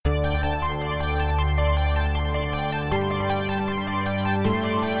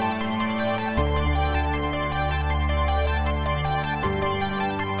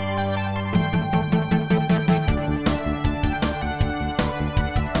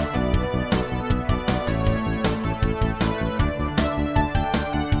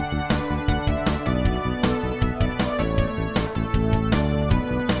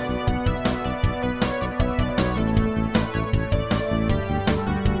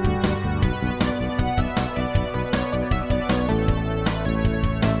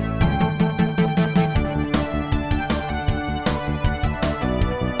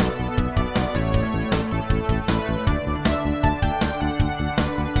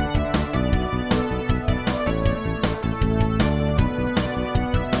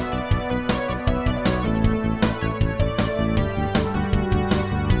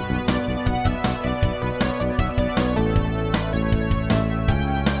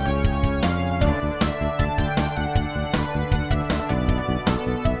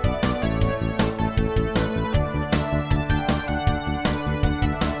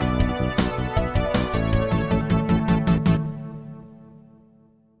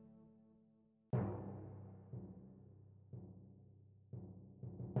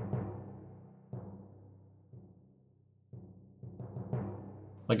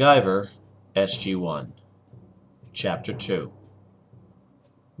MacGyver, SG-1, Chapter 2,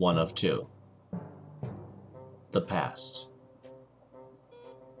 One of Two, The Past.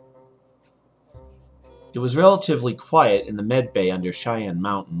 It was relatively quiet in the med bay under Cheyenne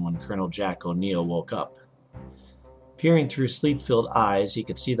Mountain when Colonel Jack O'Neill woke up. Peering through sleep-filled eyes, he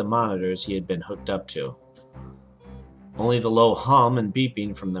could see the monitors he had been hooked up to. Only the low hum and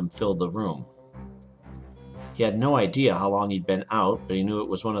beeping from them filled the room. He had no idea how long he'd been out, but he knew it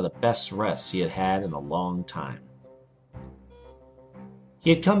was one of the best rests he had had in a long time. He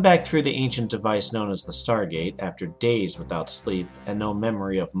had come back through the ancient device known as the Stargate after days without sleep and no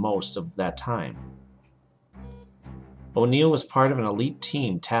memory of most of that time. O'Neill was part of an elite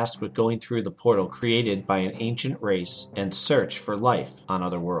team tasked with going through the portal created by an ancient race and search for life on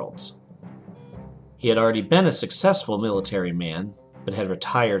other worlds. He had already been a successful military man, but had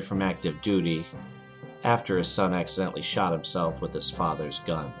retired from active duty after his son accidentally shot himself with his father's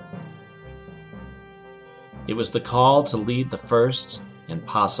gun. It was the call to lead the first, and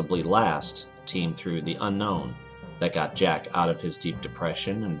possibly last, team through the unknown that got Jack out of his deep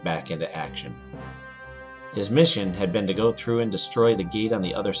depression and back into action. His mission had been to go through and destroy the gate on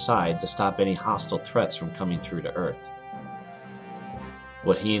the other side to stop any hostile threats from coming through to Earth.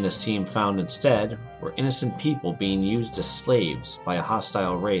 What he and his team found instead were innocent people being used as slaves by a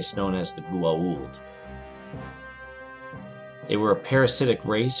hostile race known as the Goa'uld. They were a parasitic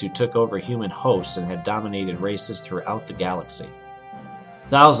race who took over human hosts and had dominated races throughout the galaxy.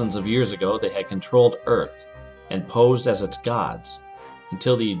 Thousands of years ago, they had controlled Earth and posed as its gods,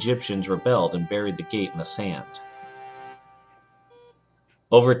 until the Egyptians rebelled and buried the gate in the sand.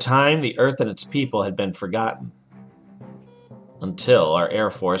 Over time, the Earth and its people had been forgotten, until our Air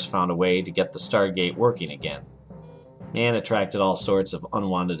Force found a way to get the Stargate working again, and attracted all sorts of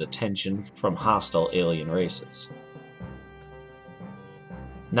unwanted attention from hostile alien races.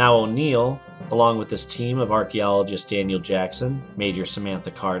 Now O'Neill, along with his team of archaeologist Daniel Jackson, Major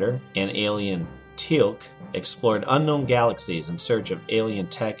Samantha Carter, and alien Teal'c, explored unknown galaxies in search of alien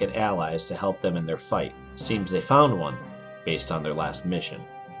tech and allies to help them in their fight. Seems they found one, based on their last mission.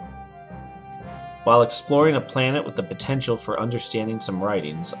 While exploring a planet with the potential for understanding some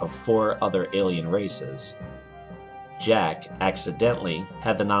writings of 4 other alien races, Jack accidentally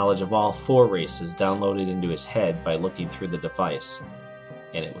had the knowledge of all 4 races downloaded into his head by looking through the device,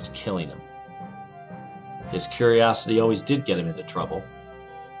 and it was killing him. His curiosity always did get him into trouble.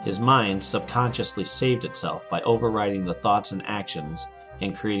 His mind subconsciously saved itself by overriding the thoughts and actions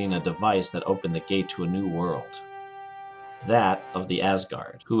and creating a device that opened the gate to a new world. That of the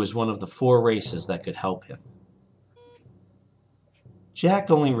Asgard, who was one of the 4 races that could help him.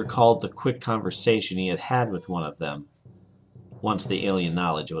 Jack only recalled the quick conversation he had had with one of them, once the alien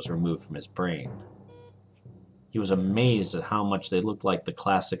knowledge was removed from his brain. He was amazed at how much they looked like the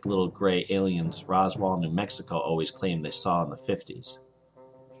classic little gray aliens Roswell, New Mexico always claimed they saw in the 50s.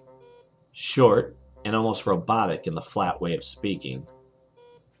 Short and almost robotic in the flat way of speaking.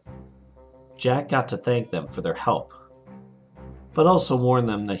 Jack got to thank them for their help, but also warned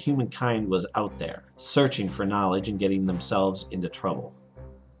them that humankind was out there, searching for knowledge and getting themselves into trouble.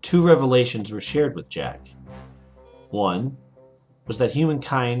 2 revelations were shared with Jack. One was that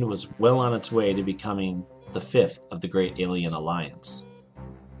humankind was well on its way to becoming the 5th of the Great Alien Alliance,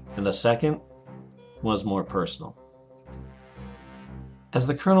 and the second was more personal. As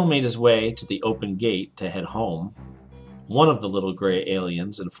the colonel made his way to the open gate to head home, one of the little gray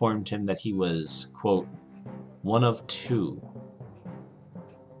aliens informed him that he was, quote, one of 2.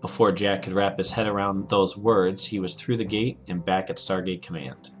 Before Jack could wrap his head around those words, he was through the gate and back at Stargate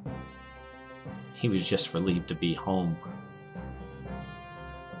Command. He was just relieved to be home.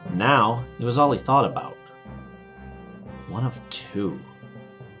 Now, it was all he thought about. One of 2.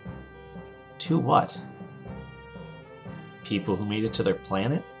 2 what? People who made it to their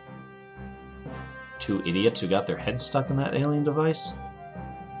planet? 2 idiots who got their heads stuck in that alien device?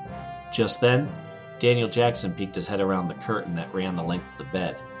 Just then, Daniel Jackson peeked his head around the curtain that ran the length of the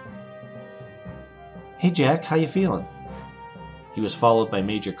bed. Hey Jack, how you feeling? He was followed by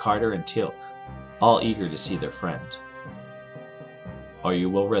Major Carter and Teal'c, all eager to see their friend. Are you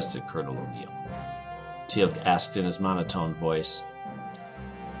well rested, Colonel O'Neill? Teal'c asked in his monotone voice.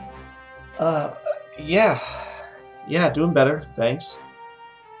 Yeah, doing better, thanks.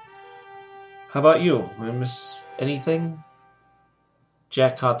 How about you? I miss anything?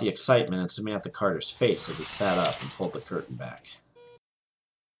 Jack caught the excitement in Samantha Carter's face as he sat up and pulled the curtain back.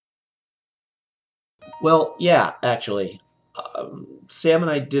 Well, yeah, actually. Sam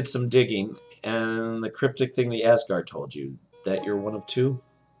and I did some digging, and the cryptic thing the Asgard told you, that you're one of 2?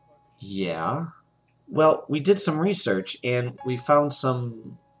 Yeah? Well, we did some research, and we found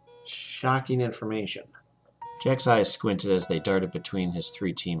some shocking information. Jack's eyes squinted as they darted between his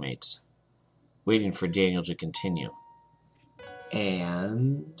three teammates, waiting for Daniel to continue.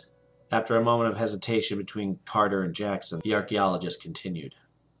 And after a moment of hesitation between Carter and Jackson, the archaeologist continued.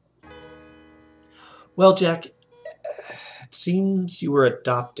 Well, Jack, it seems you were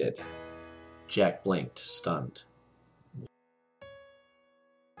adopted. Jack blinked, stunned.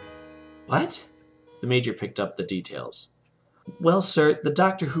 What? The Major picked up the details. Well, sir, the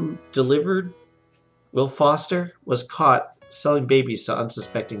doctor who delivered Will Foster was caught selling babies to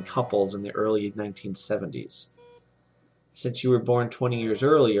unsuspecting couples in the early 1970s. Since you were born 20 years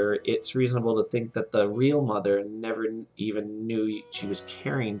earlier, it's reasonable to think that the real mother never even knew she was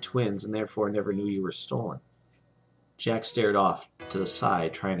carrying twins and therefore never knew you were stolen. Jack stared off to the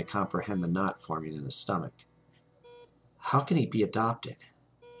side, trying to comprehend the knot forming in his stomach. How can he be adopted?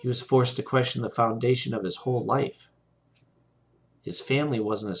 He was forced to question the foundation of his whole life. His family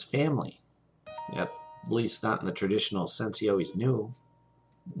wasn't his family, at least not in the traditional sense he always knew.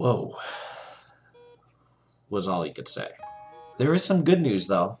 Whoa, was all he could say. There is some good news,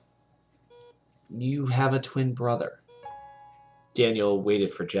 though. You have a twin brother. Daniel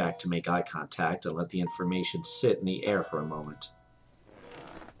waited for Jack to make eye contact and let the information sit in the air for a moment.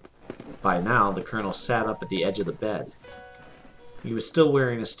 By now, the colonel sat up at the edge of the bed. He was still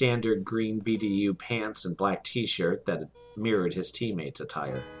wearing a standard green BDU pants and black t-shirt that mirrored his teammates'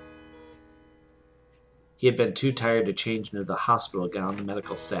 attire. He had been too tired to change into the hospital gown the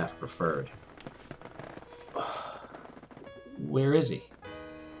medical staff preferred. Where is he?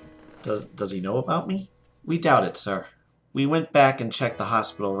 Does he know about me? We doubt it, sir. We went back and checked the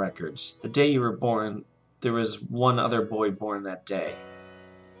hospital records. The day you were born, there was one other boy born that day.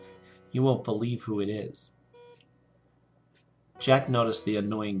 You won't believe who it is. Jack noticed the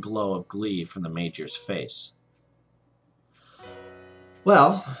annoying glow of glee from the Major's face.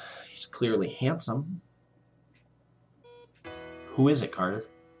 Well, he's clearly handsome. Who is it, Carter?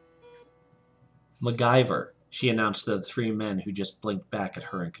 MacGyver, she announced to the three men who just blinked back at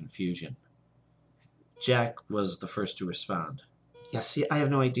her in confusion. Jack was the first to respond. Yeah, see, I have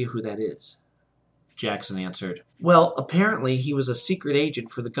no idea who that is. Jackson answered, Well, apparently he was a secret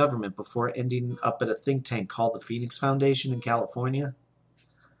agent for the government before ending up at a think tank called the Phoenix Foundation in California.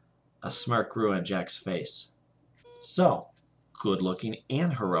 A smirk grew on Jack's face. So, good-looking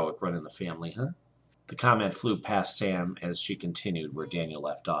and heroic run in the family, huh? The comment flew past Sam as she continued where Daniel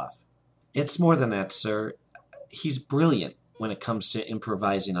left off. It's more than that, sir. He's brilliant when it comes to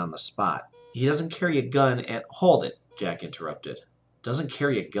improvising on the spot. He doesn't carry a gun and... Hold it, Jack interrupted. Doesn't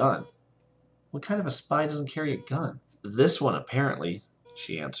carry a gun? What kind of a spy doesn't carry a gun? This one, apparently,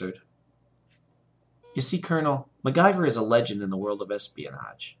 she answered. You see, Colonel, MacGyver is a legend in the world of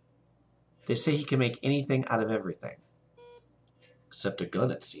espionage. They say he can make anything out of everything. Except a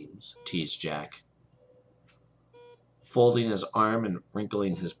gun, it seems, teased Jack. Folding his arm and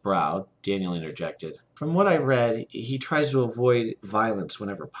wrinkling his brow, Daniel interjected. From what I read, he tries to avoid violence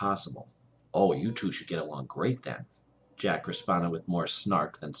whenever possible. Oh, you two should get along great then, Jack responded with more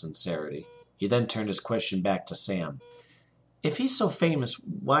snark than sincerity. He then turned his question back to Sam. If he's so famous,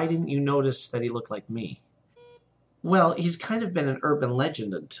 why didn't you notice that he looked like me? Well, he's kind of been an urban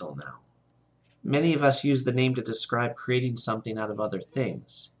legend until now. Many of us use the name to describe creating something out of other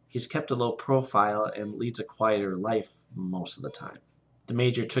things. He's kept a low profile and leads a quieter life most of the time. The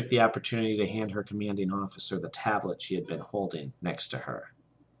Major took the opportunity to hand her commanding officer the tablet she had been holding next to her.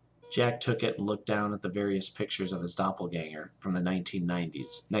 Jack took it and looked down at the various pictures of his doppelganger from the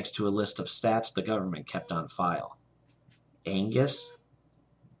 1990s, next to a list of stats the government kept on file. Angus?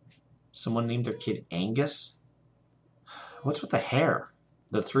 Someone named their kid Angus? What's with the hair?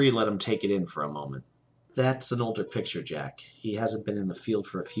 The three let him take it in for a moment. That's an older picture, Jack. He hasn't been in the field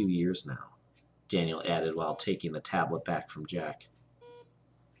for a few years now, Daniel added while taking the tablet back from Jack.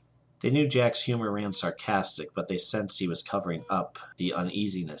 They knew Jack's humor ran sarcastic, but they sensed he was covering up the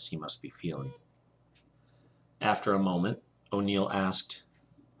uneasiness he must be feeling. After a moment, O'Neill asked,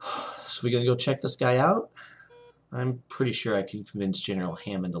 So we gonna go check this guy out? I'm pretty sure I can convince General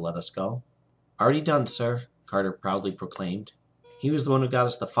Hammond to let us go. Already done, sir, Carter proudly proclaimed. He was the one who got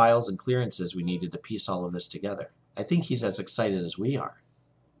us the files and clearances we needed to piece all of this together. I think he's as excited as we are.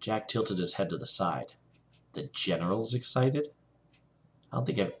 Jack tilted his head to the side. The General's excited? I don't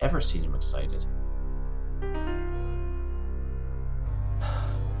think I've ever seen him excited.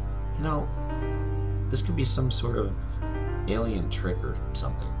 You know, this could be some sort of alien trick or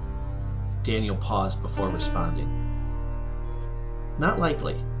something. Daniel paused before responding. Not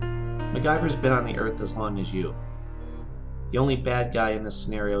likely. MacGyver's been on the Earth as long as you. The only bad guy in this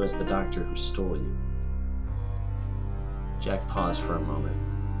scenario is the doctor who stole you. Jack paused for a moment,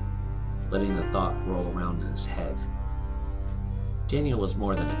 letting the thought roll around in his head. Daniel was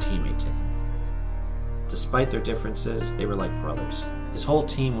more than a teammate to him. Despite their differences, they were like brothers. His whole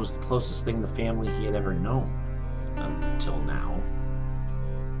team was the closest thing to family he had ever known, until now.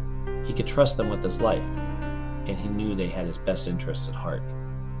 He could trust them with his life, and he knew they had his best interests at heart.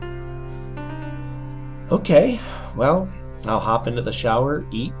 Okay, well, I'll hop into the shower,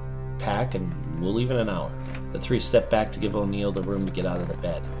 eat, pack, and we'll leave in an hour. The three stepped back to give O'Neill the room to get out of the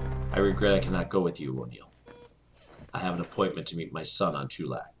bed. I regret I cannot go with you, O'Neill. I have an appointment to meet my son on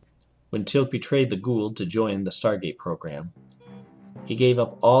Chulak. When Teal'c betrayed the Goa'uld to join the Stargate program, he gave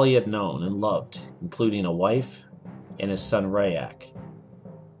up all he had known and loved, including a wife and his son Ryak,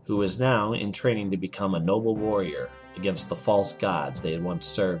 who is now in training to become a noble warrior against the false gods they had once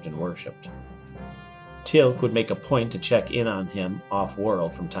served and worshipped. Teal'c would make a point to check in on him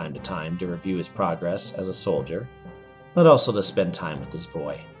off-world from time to time to review his progress as a soldier, but also to spend time with his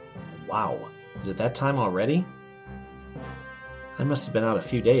boy. Wow, is it that time already? I must have been out a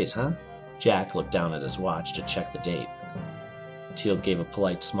few days, huh? Jack looked down at his watch to check the date. Teal'c gave a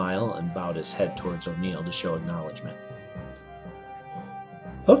polite smile and bowed his head towards O'Neill to show acknowledgement.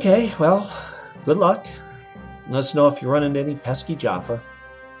 Okay, well, good luck. Let us know if you run into any pesky Jaffa.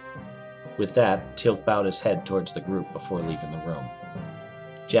 With that, Teal'c bowed his head towards the group before leaving the room.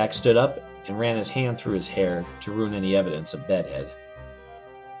 Jack stood up and ran his hand through his hair to ruin any evidence of bedhead.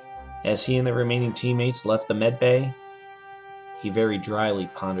 As he and the remaining teammates left the medbay, he very dryly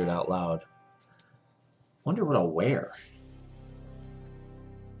pondered out loud, "Wonder what I'll wear."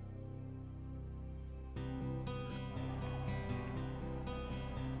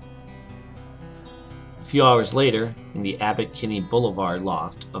 A few hours later, in the Abbot Kinney Boulevard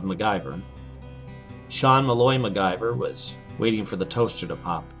loft of MacGyver, Sean Malloy MacGyver was waiting for the toaster to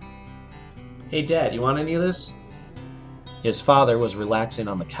pop. "Hey Dad, you want any of this?" His father was relaxing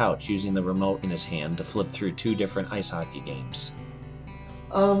on the couch using the remote in his hand to flip through 2 different ice hockey games.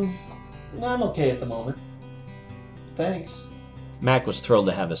 I'm okay at the moment. Thanks." Mac was thrilled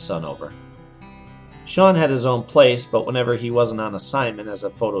to have his son over. Sean had his own place, but whenever he wasn't on assignment as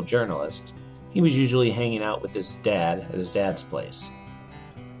a photojournalist, he was usually hanging out with his dad at his dad's place.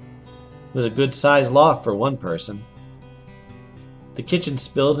 It was a good-sized loft for one person. The kitchen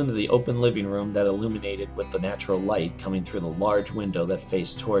spilled into the open living room that illuminated with the natural light coming through the large window that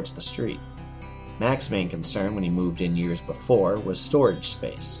faced towards the street. Mac's main concern when he moved in years before was storage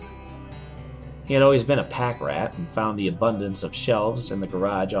space. He had always been a pack rat and found the abundance of shelves in the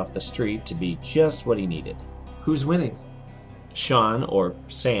garage off the street to be just what he needed. "Who's winning?" Sean, or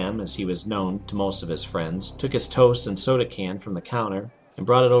Sam as he was known to most of his friends, took his toast and soda can from the counter and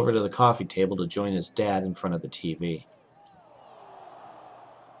brought it over to the coffee table to join his dad in front of the TV.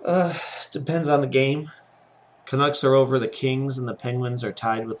 Depends on the game. Canucks are over the Kings and the Penguins are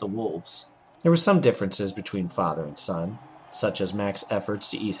tied with the Wolves. There were some differences between father and son, such as Mac's efforts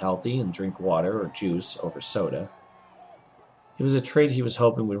to eat healthy and drink water or juice over soda. It was a trait he was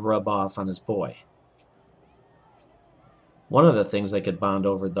hoping would rub off on his boy. One of the things they could bond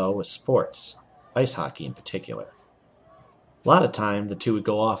over, though, was sports, ice hockey in particular. A lot of time, the two would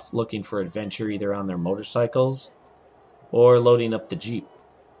go off looking for adventure either on their motorcycles or loading up the Jeep.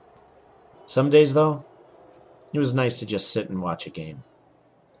 Some days, though, it was nice to just sit and watch a game.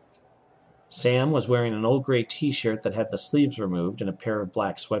 Sam was wearing an old gray t-shirt that had the sleeves removed and a pair of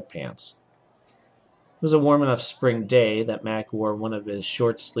black sweatpants. It was a warm enough spring day that Mac wore one of his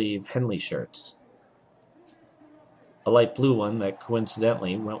short-sleeve Henley shirts, a light blue one that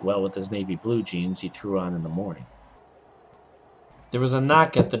coincidentally went well with his navy blue jeans he threw on in the morning. There was a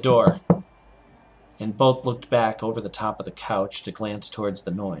knock at the door, and both looked back over the top of the couch to glance towards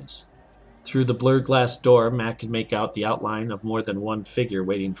the noise. Through the blurred glass door, Mac could make out the outline of more than one figure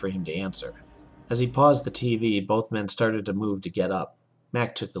waiting for him to answer. As he paused the TV, both men started to move to get up.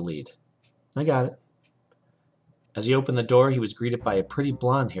 Mac took the lead. "I got it." As he opened the door, he was greeted by a pretty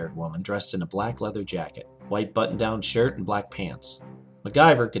blonde-haired woman dressed in a black leather jacket, white button-down shirt, and black pants.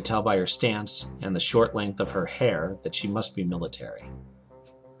 MacGyver could tell by her stance and the short length of her hair that she must be military.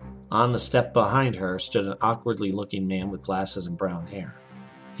 On the step behind her stood an awkwardly-looking man with glasses and brown hair.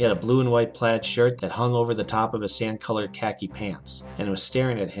 He had a blue and white plaid shirt that hung over the top of his sand-colored khaki pants, and was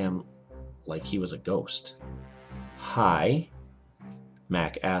staring at him like he was a ghost. "Hi?"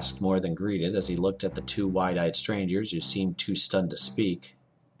 Mac asked more than greeted as he looked at the 2 wide-eyed strangers who seemed too stunned to speak.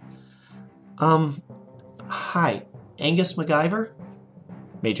 Hi, Angus MacGyver?"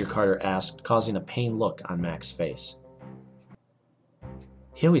 Major Carter asked, causing a pained look on Mac's face.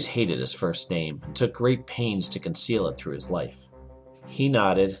 He always hated his first name and took great pains to conceal it through his life. He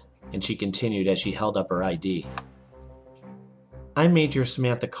nodded, and she continued as she held up her ID. I'm Major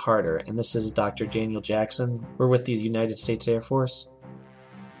Samantha Carter, and this is Dr. Daniel Jackson. We're with the United States Air Force.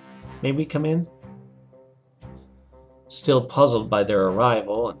 May we come in? Still puzzled by their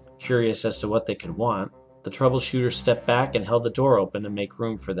arrival and curious as to what they could want, the troubleshooter stepped back and held the door open to make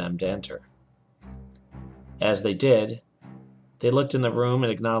room for them to enter. As they did, they looked in the room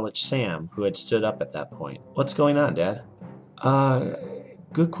and acknowledged Sam, who had stood up at that point. What's going on, Dad?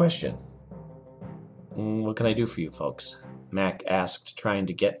 Good question. What can I do for you folks? Mac asked, trying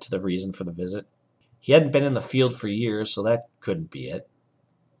to get to the reason for the visit. He hadn't been in the field for years, so that couldn't be it.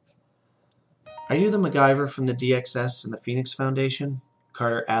 Are you the MacGyver from the DXS and the Phoenix Foundation?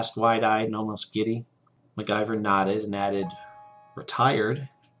 Carter asked, wide-eyed and almost giddy. MacGyver nodded and added, Retired?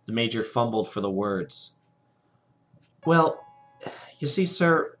 The Major fumbled for the words. Well, you see,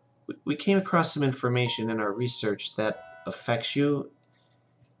 sir, we came across some information in our research that affects you,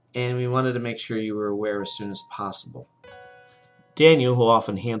 and we wanted to make sure you were aware as soon as possible. Daniel, who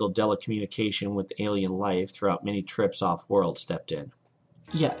often handled telecommunication with alien life throughout many trips off-world, stepped in.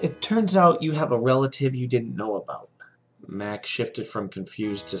 Yeah, it turns out you have a relative you didn't know about. Mac shifted from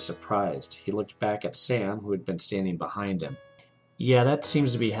confused to surprised. He looked back at Sam, who had been standing behind him. Yeah, that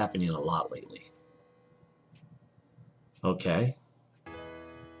seems to be happening a lot lately. Okay.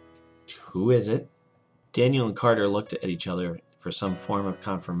 Who is it? Daniel and Carter looked at each other for some form of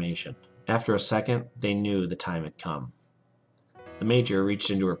confirmation. After a second, they knew the time had come. The Major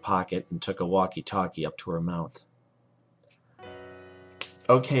reached into her pocket and took a walkie-talkie up to her mouth.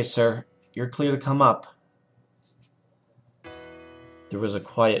 Okay, sir. You're clear to come up. There was a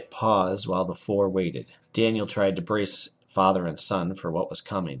quiet pause while the four waited. Daniel tried to brace father and son for what was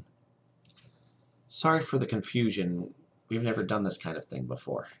coming. Sorry for the confusion. We've never done this kind of thing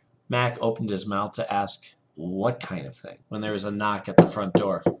before. Mac opened his mouth to ask, what kind of thing? When there was a knock at the front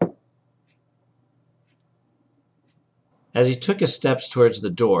door. As he took his steps towards the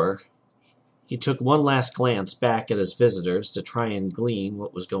door, he took one last glance back at his visitors to try and glean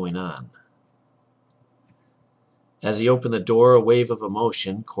what was going on. As he opened the door, a wave of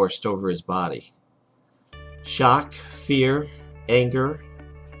emotion coursed over his body. Shock, fear, anger,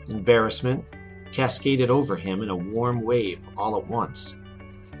 embarrassment cascaded over him in a warm wave all at once.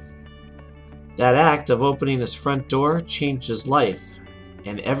 That act of opening his front door changed his life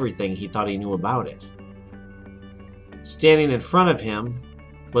and everything he thought he knew about it. Standing in front of him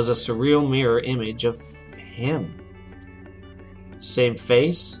was a surreal mirror image of him. Same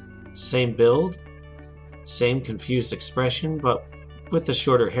face, same build, same confused expression, but with a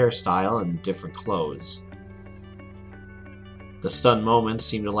shorter hairstyle and different clothes. The stunned moment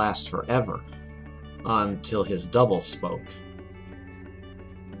seemed to last forever, until his double spoke.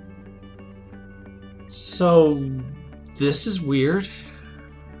 So, this is weird,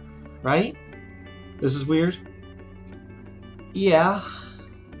 right? This is weird? Yeah.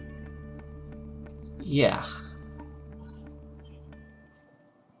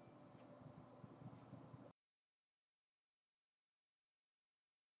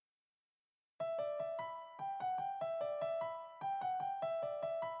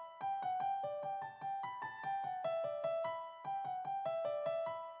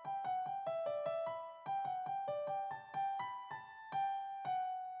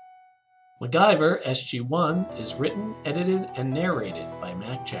 MacGyver SG-1 is written, edited, and narrated by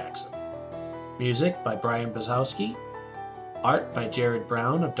Mac Jackson. Music by Brian Bazowski. Art by Jared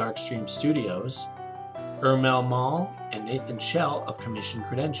Brown of Darkstream Studios. Ermel Mall and Nathan Schell of Commission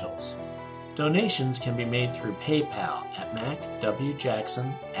Credentials. Donations can be made through PayPal at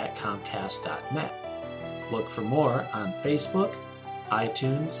macwjackson@comcast.net. Look for more on Facebook,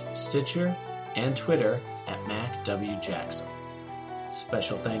 iTunes, Stitcher, and Twitter at MacWJackson.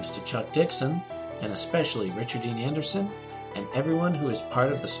 Special thanks to Chuck Dixon, and especially Richard Dean Anderson, and everyone who is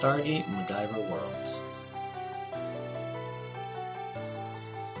part of the Stargate and MacGyver worlds.